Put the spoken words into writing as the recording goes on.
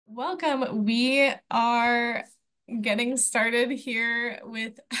Welcome. We are getting started here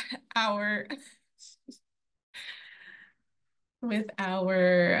with our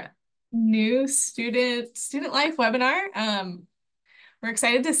our new student life webinar. We're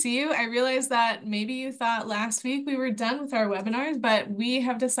excited to see you. I realize that maybe you thought last week we were done with our webinars, but we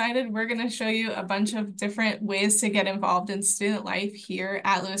have decided we're going to show you a bunch of different ways to get involved in student life here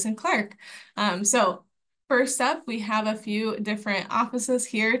at Lewis and Clark. So first up, we have a few different offices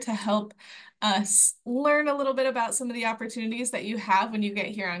here to help us learn a little bit about some of the opportunities that you have when you get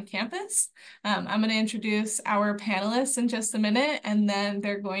here on campus. I'm going to introduce our panelists in just a minute, and then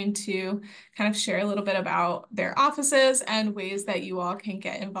they're going to kind of share a little bit about their offices and ways that you all can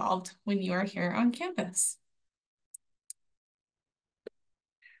get involved when you are here on campus.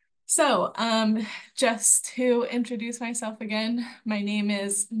 So just to introduce myself again, my name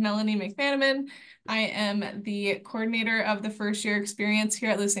is Melanie McManaman. I am the coordinator of the first year experience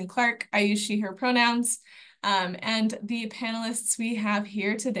here at Lewis and Clark. I use she, her pronouns. And the panelists we have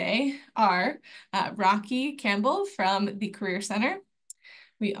here today are Rocky Campbell from the Career Center.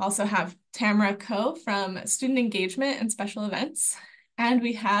 We also have Tamara Coe from Student Engagement and Special Events. And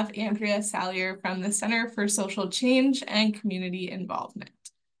we have Andrea Sallier from the Center for Social Change and Community Involvement.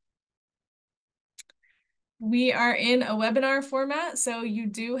 We are in a webinar format, so you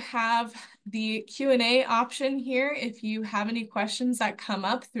do have the Q&A option here. If you have any questions that come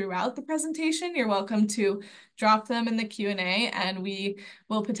up throughout the presentation, you're welcome to drop them in the Q&A, and we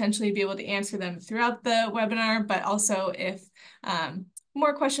will potentially be able to answer them throughout the webinar. But also, if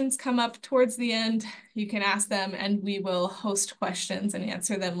more questions come up towards the end, you can ask them, and we will host questions and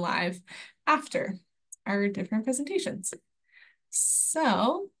answer them live after our different presentations.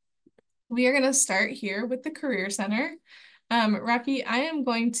 So we are going to start here with the Career Center. Rocky, I am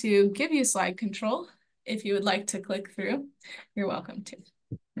going to give you slide control. If you would like to click through, you're welcome to.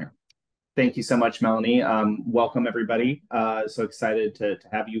 Yeah. Thank you so much, Melanie. Welcome, everybody. So excited to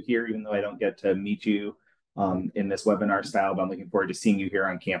have you here, even though I don't get to meet you in this webinar style, but I'm looking forward to seeing you here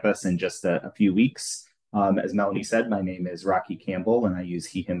on campus in just a few weeks. As Melanie said, my name is Rocky Campbell, and I use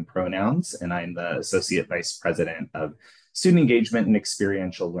he, him pronouns, and I'm the Associate Vice President of Student Engagement and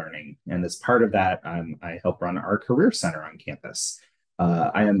Experiential Learning. And as part of that, I help run our Career Center on campus.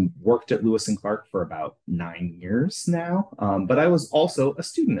 I am worked at Lewis and Clark for about 9 years now, but I was also a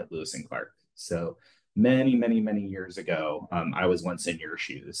student at Lewis and Clark. So many years ago, I was once in your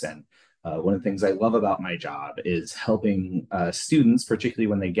shoes. And one of the things I love about my job is helping students, particularly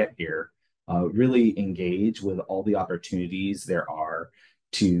when they get here, really engage with all the opportunities there are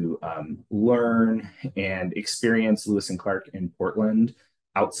to learn and experience Lewis and Clark in Portland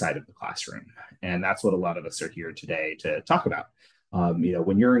outside of the classroom. And that's what a lot of us are here today to talk about.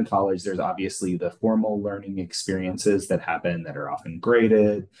 When you're in college, there's obviously the formal learning experiences that happen that are often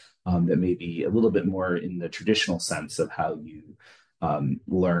graded, that may be a little bit more in the traditional sense of how you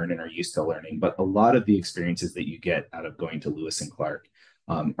learn and are used to learning. But a lot of the experiences that you get out of going to Lewis and Clark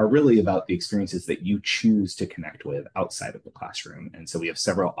are really about the experiences that you choose to connect with outside of the classroom. And so we have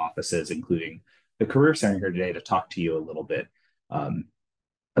several offices, including the Career Center here today, to talk to you a little bit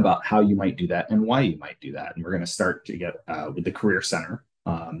about how you might do that and why you might do that. And we're going to start to get with the Career Center.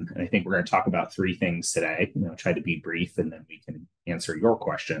 And I think we're going to talk about 3 things today, try to be brief, and then we can answer your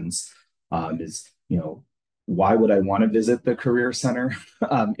questions. Why would I want to visit the Career Center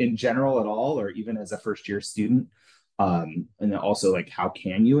in general at all, or even as a first year student? And then also, like, how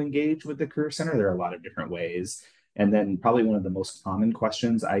can you engage with the Career Center? There are a lot of different ways. And then probably one of the most common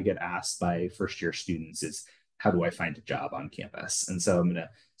questions I get asked by first year students is, how do I find a job on campus? And so I'm going to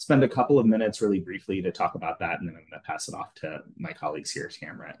spend a couple of minutes really briefly to talk about that. And then I'm going to pass it off to my colleagues here,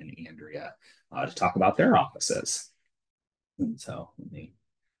 Tamara and Andrea, to talk about their offices. And so let me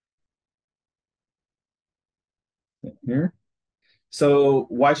here. So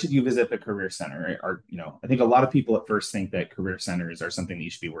why should you visit the Career Center? I think a lot of people at first think that career centers are something that you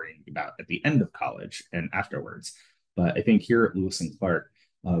should be worrying about at the end of college and afterwards. But I think here at Lewis and Clark,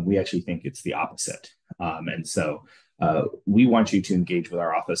 we actually think it's the opposite. And so we want you to engage with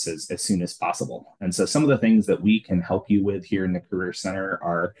our offices as soon as possible. And so some of the things that we can help you with here in the Career Center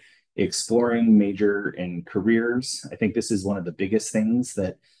are exploring major and careers. I think this is one of the biggest things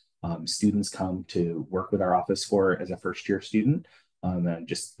that students come to work with our office for as a first year student. And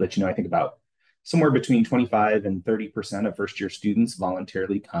just let you know, I think about somewhere between 25 and 30% of first year students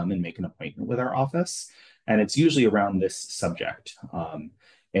voluntarily come and make an appointment with our office. And it's usually around this subject.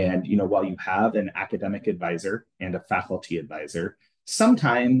 And while you have an academic advisor and a faculty advisor,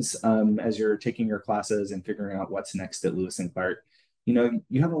 sometimes as you're taking your classes and figuring out what's next at Lewis and Clark,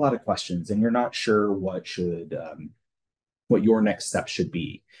 you have a lot of questions and you're not sure what should what your next step should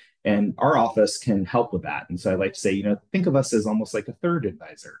be. And our office can help with that. And so I like to say, think of us as almost like a third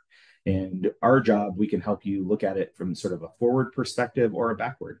advisor. And our job, we can help you look at it from sort of a forward perspective or a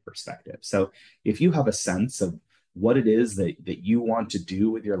backward perspective. So if you have a sense of what it is that you want to do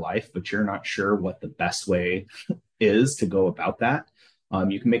with your life, but you're not sure what the best way is to go about that,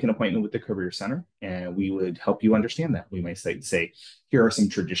 you can make an appointment with the Career Center and we would help you understand that. We might say, here are some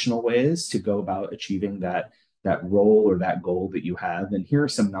traditional ways to go about achieving that role or that goal that you have. And here are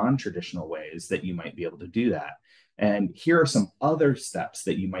some non-traditional ways that you might be able to do that. And here are some other steps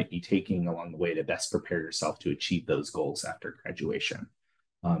that you might be taking along the way to best prepare yourself to achieve those goals after graduation.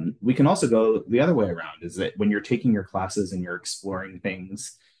 We can also go the other way around, is that when you're taking your classes and you're exploring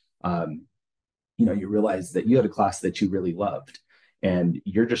things, you realize that you had a class that you really loved and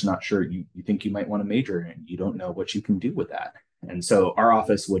you're just not sure, you think you might want to major in, you don't know what you can do with that. And so our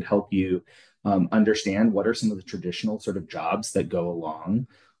office would help you understand what are some of the traditional sort of jobs that go along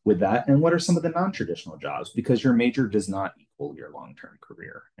with that and what are some of the non-traditional jobs, because your major does not equal your long-term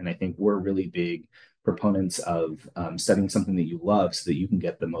career. And I think we're really big proponents of studying something that you love so that you can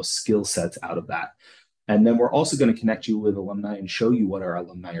get the most skill sets out of that. And then we're also going to connect you with alumni and show you what our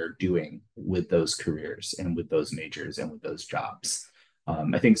alumni are doing with those careers and with those majors and with those jobs.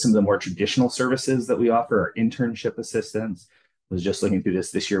 I think some of the more traditional services that we offer are internship assistance. I was just looking through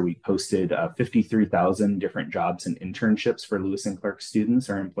this year. We posted 53,000 different jobs and internships for Lewis and Clark students.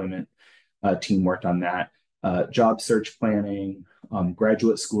 Our employment team worked on that. Job search planning,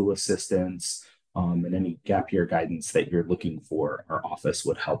 graduate school assistance, and any gap year guidance that you're looking for, our office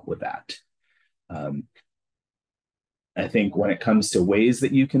would help with that. I think when it comes to ways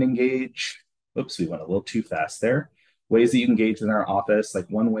that you can engage, oops, we went a little too fast there. Ways that you can engage in our office, like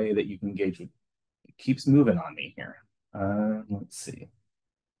one way that you can engage with, it keeps moving on me here. Let's see.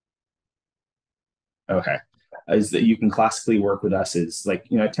 Okay. Is that you can classically work with us is like,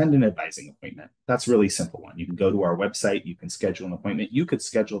 attend an advising appointment. That's a really simple one. You can go to our website, you can schedule an appointment. You could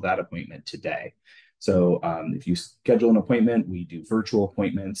schedule that appointment today. So if you schedule an appointment, we do virtual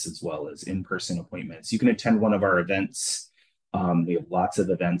appointments as well as in-person appointments. You can attend one of our events. We have lots of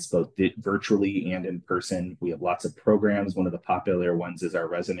events, both virtually and in person. We have lots of programs. One of the popular ones is our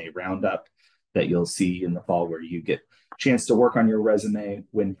resume roundup that you'll see in the fall, where you get a chance to work on your resume,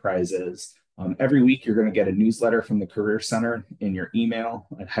 win prizes. Every week, you're going to get a newsletter from the Career Center in your email.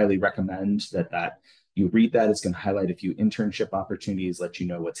 I'd highly recommend that you read that. It's going to highlight a few internship opportunities, let you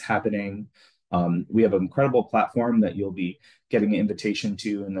know what's happening. We have an incredible platform that you'll be getting an invitation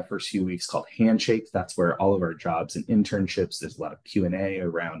to in the first few weeks called Handshake. That's where all of our jobs and internships, there's a lot of Q&A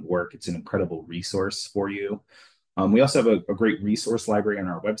around work. It's an incredible resource for you. We also have a great resource library on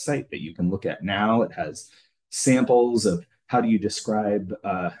our website that you can look at now. It has samples of how do you describe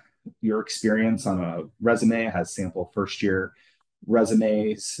your experience on a resume. It has sample first year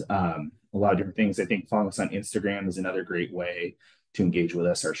resumes, a lot of different things. I think following us on Instagram is another great way to engage with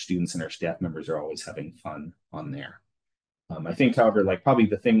us. Our students and our staff members are always having fun on there. I think, however, like probably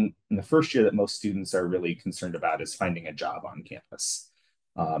the thing in the first year that most students are really concerned about is finding a job on campus.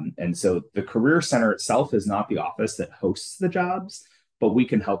 And so the Career Center itself is not the office that hosts the jobs, but we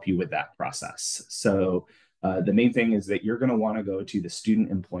can help you with that process. So the main thing is that you're going to want to go to the student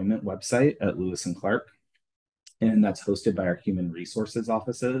employment website at Lewis and Clark, and that's hosted by our human resources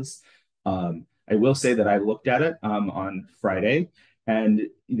offices. I will say that I looked at it on Friday, and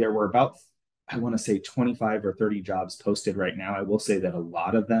there were about, I want to say 25 or 30 jobs posted right now. I will say that a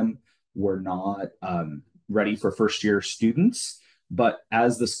lot of them were not ready for first year students. But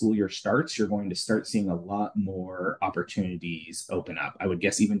as the school year starts, you're going to start seeing a lot more opportunities open up. I would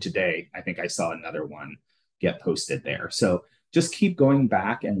guess even today, I think I saw another one get posted there. So just keep going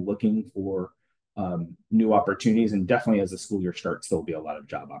back and looking for new opportunities. And definitely as the school year starts, there'll be a lot of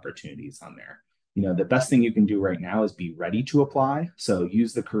job opportunities on there. The best thing you can do right now is be ready to apply. So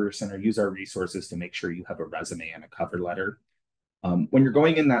use the Career Center, use our resources to make sure you have a resume and a cover letter. When you're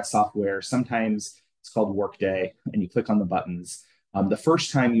going in that software, sometimes it's called Workday, and you click on the buttons. The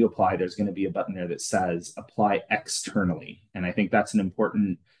first time you apply, there's going to be a button there that says apply externally. And I think that's an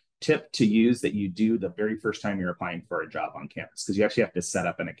important tip to use that you do the very first time you're applying for a job on campus, because you actually have to set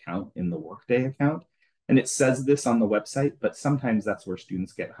up an account in the Workday account. And it says this on the website, but sometimes that's where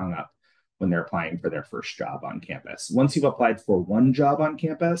students get hung up when they're applying for their first job on campus. Once you've applied for one job on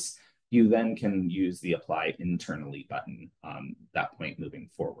campus, you then can use the apply internally button that point moving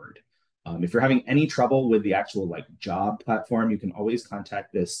forward. If you're having any trouble with the actual job platform, you can always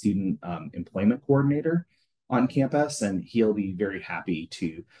contact the student employment coordinator on campus, and he'll be very happy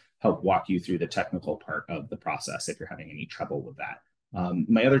to help walk you through the technical part of the process if you're having any trouble with that.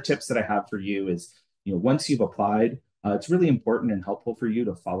 My other tips that I have for you is, once you've applied, it's really important and helpful for you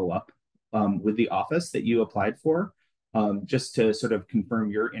to follow up with the office that you applied for, just to sort of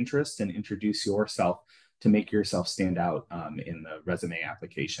confirm your interest and introduce yourself to make yourself stand out in the resume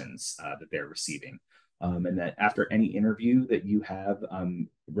applications that they're receiving. And that after any interview that you have,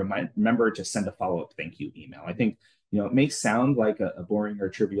 remember to send a follow-up thank you email. I think, it may sound like a boring or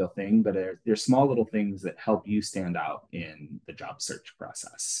trivial thing, but there's small little things that help you stand out in the job search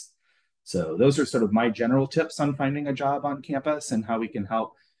process. So those are sort of my general tips on finding a job on campus and how we can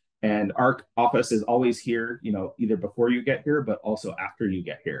help. And our office is always here, either before you get here, but also after you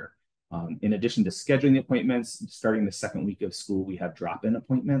get here. In addition to scheduling the appointments, starting the second week of school, we have drop-in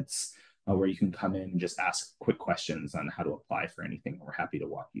appointments where you can come in and just ask quick questions on how to apply for anything. We're happy to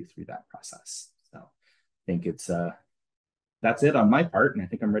walk you through that process. So I think that's it on my part, and I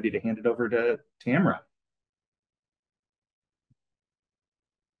think I'm ready to hand it over to Tamara.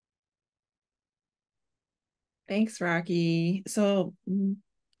 Thanks, Rocky. So,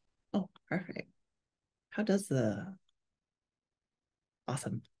 oh, perfect. How does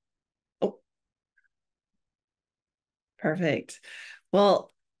awesome. Oh, perfect.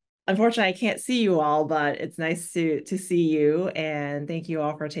 Well, unfortunately, I can't see you all, but it's nice to see you. And thank you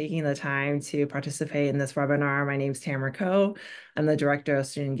all for taking the time to participate in this webinar. My name is Tamara Coe. I'm the Director of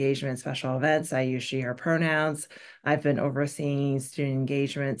Student Engagement and Special Events. I use she, her pronouns. I've been overseeing student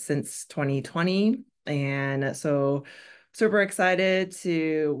engagement since 2020. And so super excited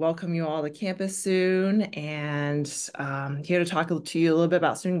to welcome you all to campus soon, and here to talk to you a little bit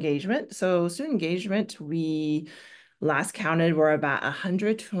about student engagement. So student engagement, we last counted were about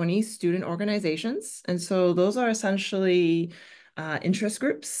 120 student organizations. And so those are essentially interest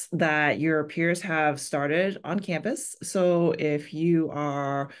groups that your peers have started on campus. So if you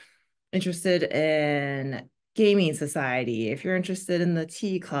are interested in gaming society, if you're interested in the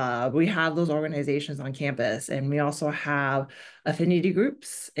Tea Club, we have those organizations on campus. And we also have affinity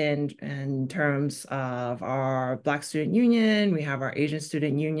groups in terms of our Black Student Union. We have our Asian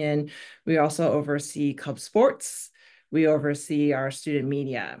Student Union. We also oversee Cub Sports. We oversee our student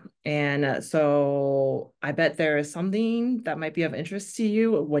media. And so I bet there is something that might be of interest to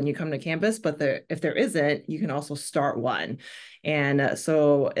you when you come to campus, but if there isn't, you can also start one. And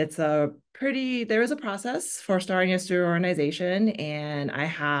so there is a process for starting a student organization, and I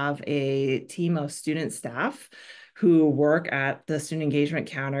have a team of student staff who work at the student engagement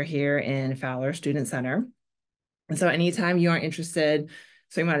counter here in Fowler Student Center. And so anytime you are interested,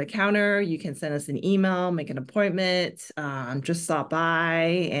 swing by the counter, you can send us an email, make an appointment, just stop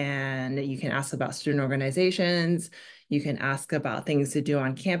by, and you can ask about student organizations. You can ask about things to do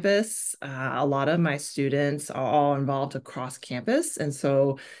on campus. A lot of my students are all involved across campus, and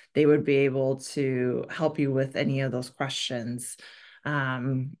so they would be able to help you with any of those questions.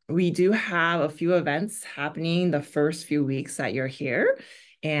 We do have a few events happening the first few weeks that you're here.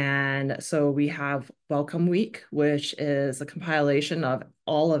 And so we have Welcome Week, which is a compilation of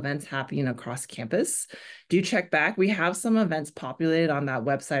all events happening across campus. Do check back. We have some events populated on that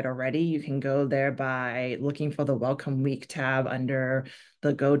website already. You can go there by looking for the Welcome Week tab under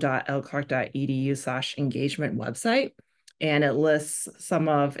the go.lclark.edu/engagement website. And it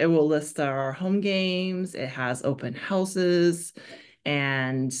will list our home games. It has open houses.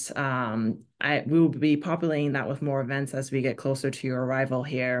 And we will be populating that with more events as we get closer to your arrival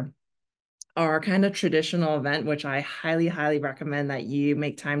here. Our kind of traditional event, which I highly, highly recommend that you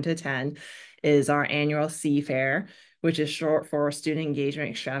make time to attend, is our annual C Fair, which is short for Student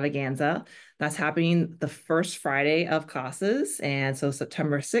Engagement Extravaganza. That's happening the first Friday of classes. And so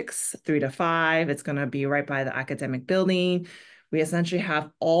September 6th, 3 to 5, it's going to be right by the academic building. We essentially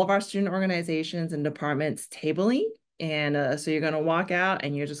have all of our student organizations and departments tabling. And so you're going to walk out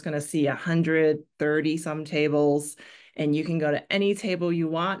and you're just going to see 130 some tables, and you can go to any table you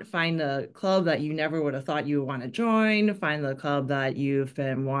want, find the club that you never would have thought you would want to join, find the club that you've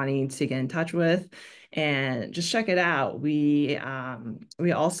been wanting to get in touch with, and just check it out.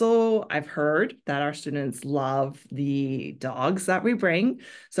 I've heard that our students love the dogs that we bring.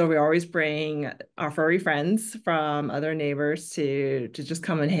 So we always bring our furry friends from other neighbors to just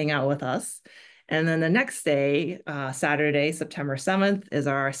come and hang out with us. And then the next day, Saturday, September 7th, is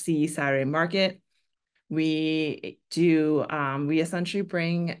our C Saturday Market. We essentially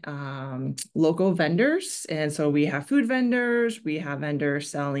bring local vendors. And so we have food vendors, we have vendors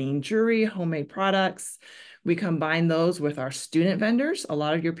selling jewelry, homemade products. We combine those with our student vendors. A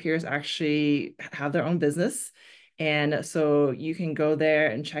lot of your peers actually have their own business. And so you can go there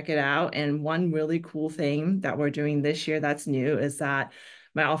and check it out. And one really cool thing that we're doing this year that's new is that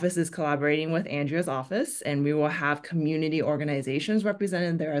My office is collaborating with Andrea's office, and we will have community organizations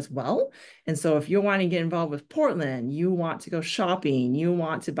represented there as well. And so if you're wanting to get involved with Portland, you want to go shopping, you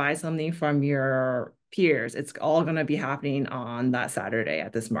want to buy something from your peers, it's all going to be happening on that Saturday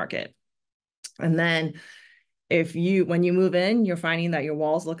at this market. And then when you move in, you're finding that your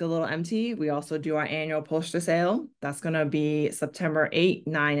walls look a little empty, we also do our annual poster sale. That's going to be September 8,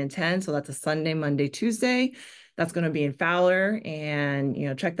 9, and 10. So that's a Sunday, Monday, Tuesday. That's going to be in Fowler,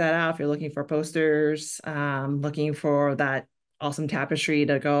 and check that out if you're looking for posters, looking for that awesome tapestry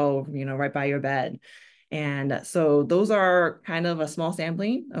to go right by your bed. And so those are kind of a small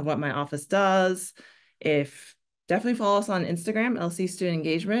sampling of what my office does. Definitely follow us on Instagram, LC Student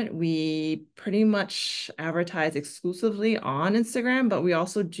Engagement. We pretty much advertise exclusively on Instagram, but we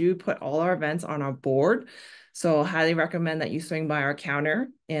also do put all our events on our board. So highly recommend that you swing by our counter.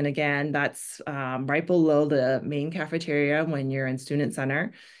 And again, that's right below the main cafeteria when you're in Student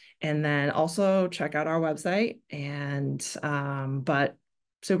Center. And then also check out our website. And but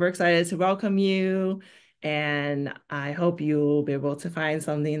super excited to welcome you. And I hope you'll be able to find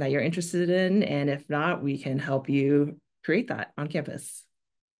something that you're interested in. And if not, we can help you create that on campus.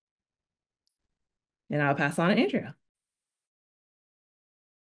 And I'll pass on to Andrea.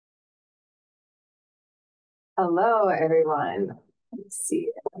 Hello, everyone. Let's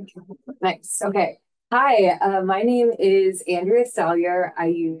see. Nice. Okay. Hi, my name is Andrea Salyer. I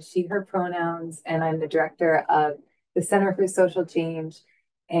use she, her pronouns, and I'm the director of the Center for Social Change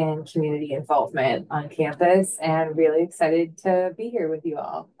and Community Involvement on campus, and really excited to be here with you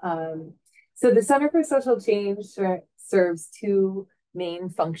all. So the Center for Social Change serves two main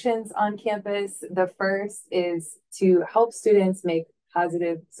functions on campus. The first is to help students make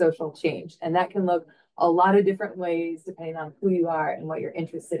positive social change, and that can look a lot of different ways depending on who you are and what you're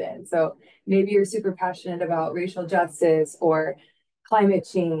interested in. So maybe you're super passionate about racial justice or climate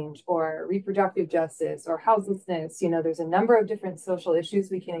change or reproductive justice or houselessness. There's a number of different social issues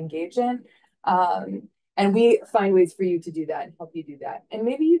we can engage in. And we find ways for you to do that and help you do that. And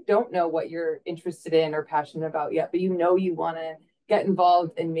maybe you don't know what you're interested in or passionate about yet, but you want to get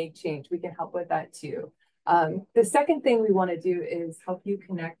involved and make change. We can help with that too. The second thing we want to do is help you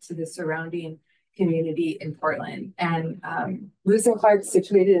connect to the surrounding community in Portland. And Lewis and Clark is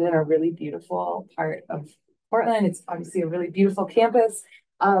situated in a really beautiful part of Portland. It's obviously a really beautiful campus,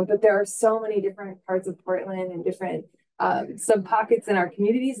 but there are so many different parts of Portland and different sub-pockets in our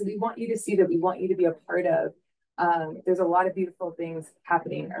communities that we want you to see, that we want you to be a part of. There's a lot of beautiful things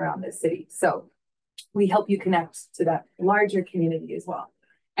happening around this city. So we help you connect to that larger community as well.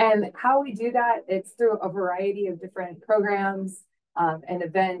 And how we do that, it's through a variety of different programs and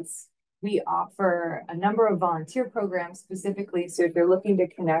events. We offer a number of volunteer programs specifically. So if you're looking to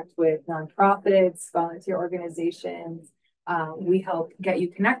connect with nonprofits, volunteer organizations, we help get you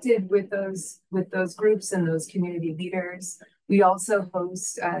connected with those groups and those community leaders. We also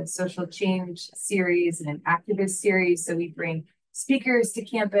host a social change series and an activist series. So we bring speakers to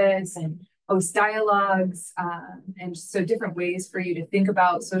campus and host dialogues, and so different ways for you to think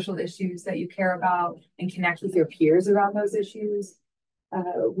about social issues that you care about and connect with your peers around those issues.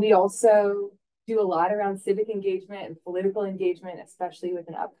 We also do a lot around civic engagement and political engagement, especially with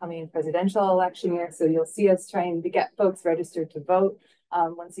an upcoming presidential election year. So you'll see us trying to get folks registered to vote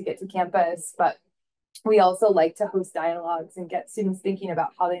once you get to campus. But we also like to host dialogues and get students thinking about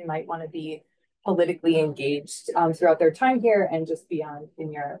how they might want to be politically engaged throughout their time here and just beyond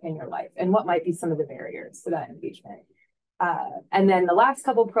in your life, and what might be some of the barriers to that engagement. And then the last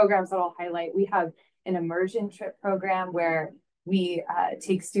couple programs that I'll highlight, we have an immersion trip program where we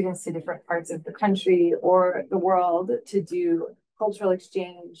take students to different parts of the country or the world to do cultural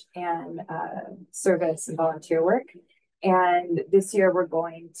exchange and service and volunteer work. And this year we're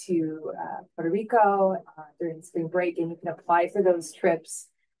going to Puerto Rico during spring break, and you can apply for those trips.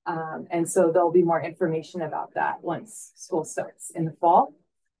 And so there'll be more information about that once school starts in the fall.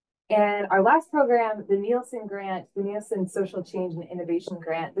 And our last program, the Nielsen Grant, the Nielsen Social Change and Innovation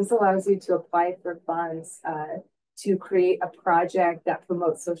Grant, this allows you to apply for funds to create a project that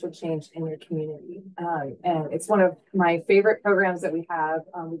promotes social change in your community. And it's one of my favorite programs that we have.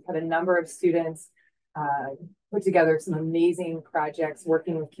 We've had a number of students put together some amazing projects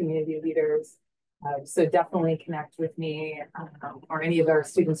working with community leaders. So definitely connect with me or any of our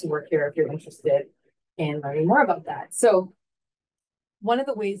students who work here if you're interested in learning more about that. So one of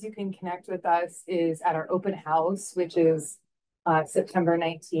the ways you can connect with us is at our open house, which is September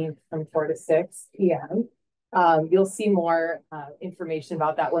 19th from 4 to 6 p.m. You'll see more information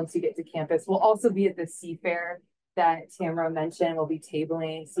about that once you get to campus. We'll also be at the Seafair that Tamara mentioned. We'll be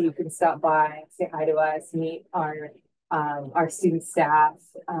tabling, so you can stop by, say hi to us, meet our our student staff,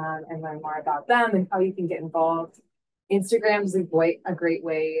 and learn more about them and how you can get involved. Instagram is a great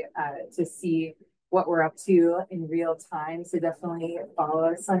way to see what we're up to in real time. So definitely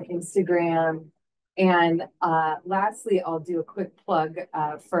follow us on Instagram. And lastly, I'll do a quick plug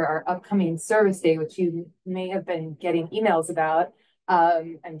for our upcoming service day, which you may have been getting emails about.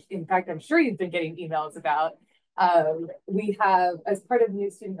 And in fact, I'm sure you've been getting emails about. We have, as part of new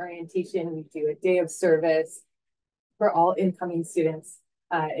student orientation, we do a day of service for all incoming students.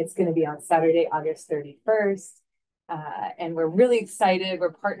 It's going to be on Saturday, August 31st. And we're really excited.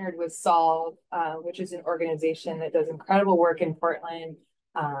 We're partnered with Solve, which is an organization that does incredible work in Portland,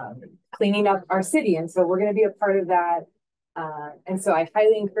 cleaning up our city. And so we're going to be a part of that. And so I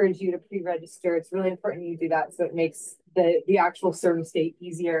highly encourage you to pre-register. It's really important you do that so it makes the actual service day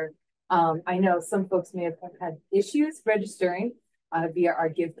easier. I know some folks may have had issues registering via our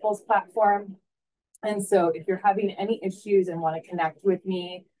Give Pulse platform. And so if you're having any issues and want to connect with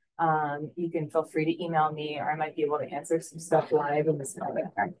me, you can feel free to email me, or I might be able to answer some stuff live in this moment.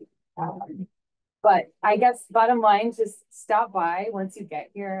 But I guess bottom line, just stop by once you get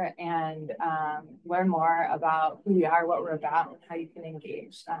here and learn more about who we are, what we're about, and how you can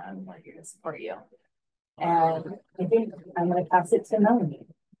engage. We're here to support you. And I think I'm going to pass it to Melanie.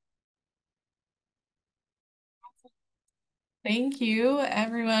 Thank you,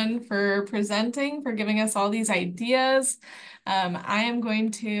 everyone, for presenting, for giving us all these ideas. I am going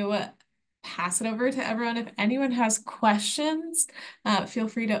to pass it over to everyone. If anyone has questions, feel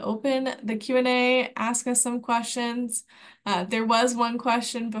free to open the Q&A, ask us some questions. There was one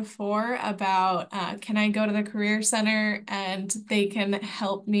question before about, can I go to the Career Center and they can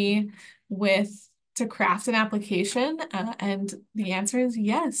help me to craft an application? And the answer is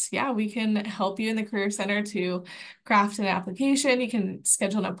yes. Yeah, we can help you in the Career Center to craft an application. You can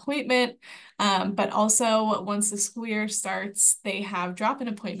schedule an appointment, but also once the school year starts, they have drop-in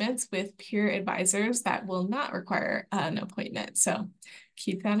appointments with peer advisors that will not require an appointment. So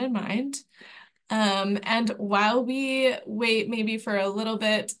keep that in mind. And while we wait maybe for a little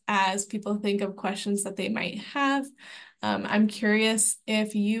bit as people think of questions that they might have, I'm curious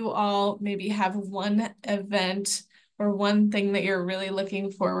if you all maybe have one event or one thing that you're really looking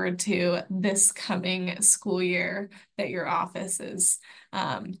forward to this coming school year that your office is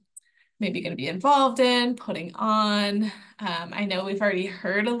maybe going to be involved in, putting on. I know we've already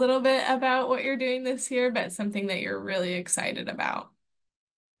heard a little bit about what you're doing this year, but something that you're really excited about.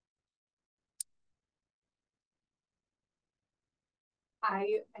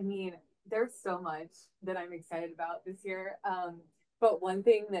 I mean, there's so much that I'm excited about this year. But one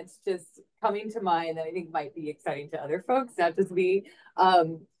thing that's just coming to mind that I think might be exciting to other folks, not just me,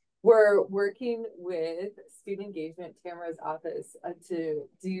 we're working with student engagement, Tamara's office, to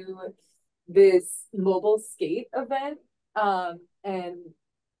do this mobile skate event. And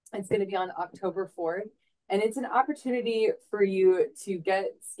it's going to be on October 4th. And it's an opportunity for you to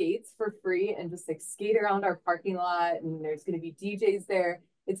get skates for free and just like skate around our parking lot. And there's going to be DJs there.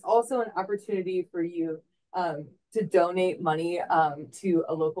 It's also an opportunity for you to donate money to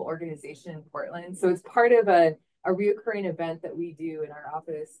a local organization in Portland. So it's part of a reoccurring event that we do in our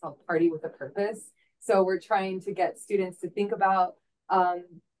office called Party with a Purpose. So we're trying to get students to think about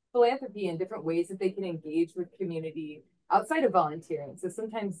philanthropy and different ways that they can engage with community outside of volunteering. So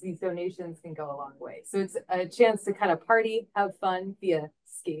sometimes these donations can go a long way. So it's a chance to kind of party, have fun via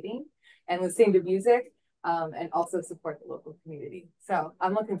skating and listening to music, and also support the local community. So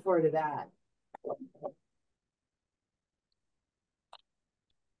I'm looking forward to that.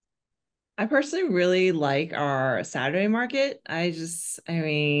 I personally really like our Saturday market. I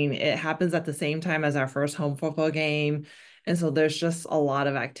mean, it happens at the same time as our first home football game. And so there's just a lot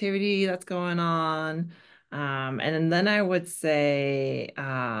of activity that's going on. And then I would say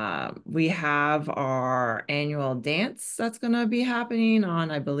we have our annual dance that's going to be happening on,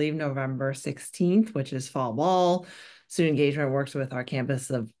 I believe, November 16th, which is fall ball. Student engagement works with our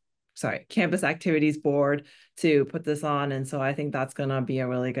campus activities board to put this on. And so I think that's going to be a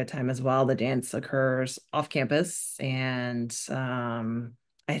really good time as well. The dance occurs off campus, and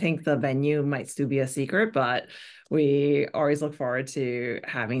I think the venue might still be a secret, but we always look forward to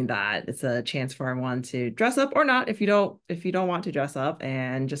having that. It's a chance for everyone to dress up or not if you don't want to dress up,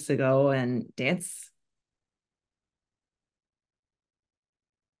 and just to go and dance.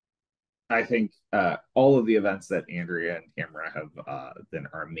 I think all of the events that Andrea and Tamara have been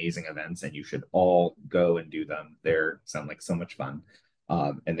are amazing events, and you should all go and do them. They sound like so much fun,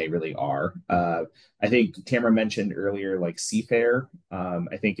 and they really are. I think Tamara mentioned earlier, like Seafair,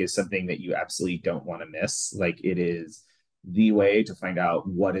 I think is something that you absolutely don't want to miss. Like it is the way to find out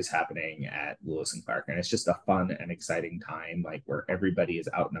what is happening at Lewis and Clark. And it's just a fun and exciting time, like where everybody is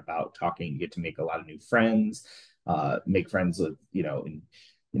out and about talking. You get to make a lot of new friends, make friends with,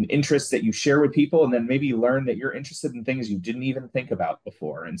 in interests that you share with people, and then maybe learn that you're interested in things you didn't even think about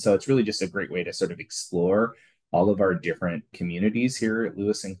before. And so it's really just a great way to sort of explore all of our different communities here at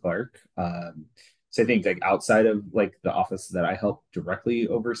Lewis and Clark. So I think like outside of like the office that I help directly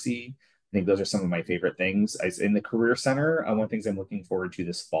oversee, I think those are some of my favorite things. As in the Career Center, one of the things I'm looking forward to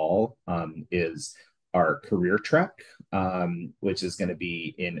this fall is our career trek, which is going to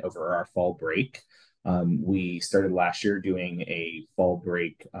be in over our fall break. We started last year doing a fall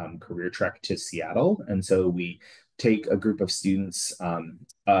break career trek to Seattle. And so we take a group of students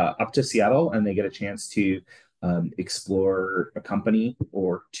up to Seattle, and they get a chance to explore a company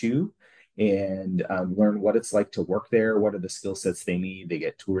or two and learn what it's like to work there. What are the skill sets they need? They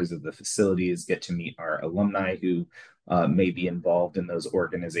get tours of the facilities, get to meet our alumni who may be involved in those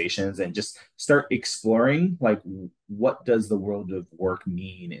organizations, and just start exploring like what does the world of work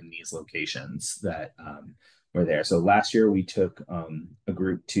mean in these locations that were there. So last year we took a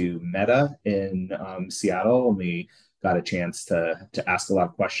group to Meta in Seattle, and we got a chance to ask a lot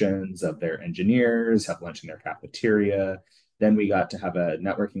of questions of their engineers, have lunch in their cafeteria. Then we got to have a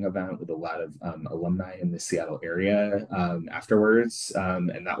networking event with a lot of alumni in the Seattle area afterwards.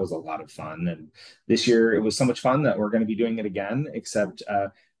 And that was a lot of fun. And this year it was so much fun that we're going to be doing it again, except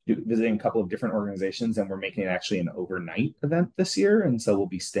visiting a couple of different organizations, and we're making it actually an overnight event this year. And so we'll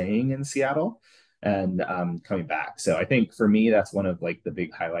be staying in Seattle and coming back. So I think for me, that's one of like the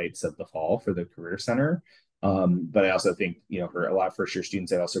big highlights of the fall for the Career Center. But I also think, for a lot of first year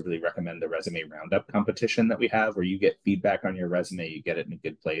students, I also really recommend the resume roundup competition that we have, where you get feedback on your resume, you get it in a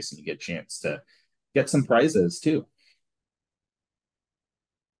good place, and you get a chance to get some prizes too.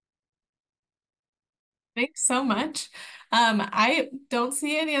 Thanks so much. I don't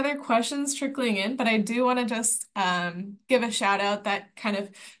see any other questions trickling in, but I do want to just give a shout out that kind of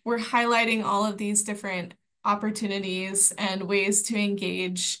we're highlighting all of these different opportunities and ways to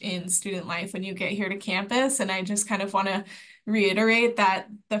engage in student life when you get here to campus. And I just kind of want to reiterate that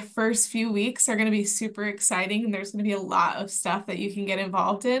the first few weeks are going to be super exciting, and there's going to be a lot of stuff that you can get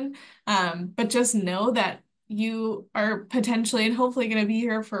involved in. But just know that you are potentially and hopefully going to be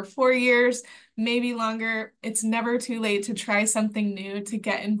here for 4 years, maybe longer. It's never too late to try something new, to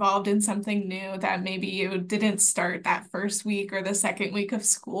get involved in something new that maybe you didn't start that first week or the second week of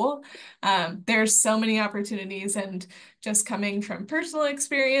school. There's so many opportunities, and just coming from personal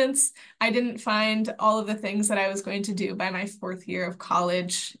experience, I didn't find all of the things that I was going to do by my 4th year of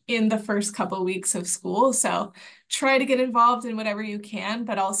college in the first couple weeks of school. So try to get involved in whatever you can,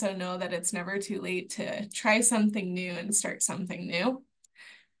 but also know that it's never too late to try something new and start something new.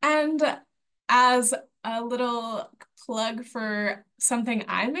 And as a little plug for something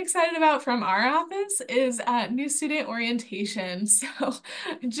I'm excited about from our office is new student orientation. So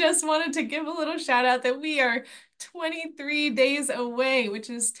I just wanted to give a little shout out that we are 23 days away, which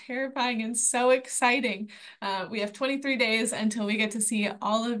is terrifying and so exciting. We have 23 days until we get to see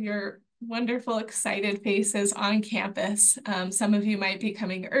all of your wonderful, excited faces on campus. Some of you might be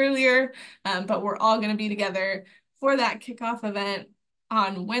coming earlier, but we're all going to be together for that kickoff event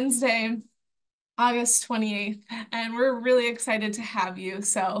on Wednesday, August 28th, and we're really excited to have you.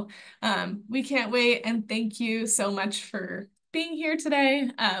 So we can't wait, and thank you so much for being here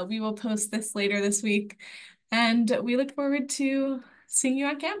today. We will post this later this week, and we look forward to seeing you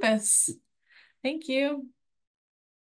on campus. Thank you.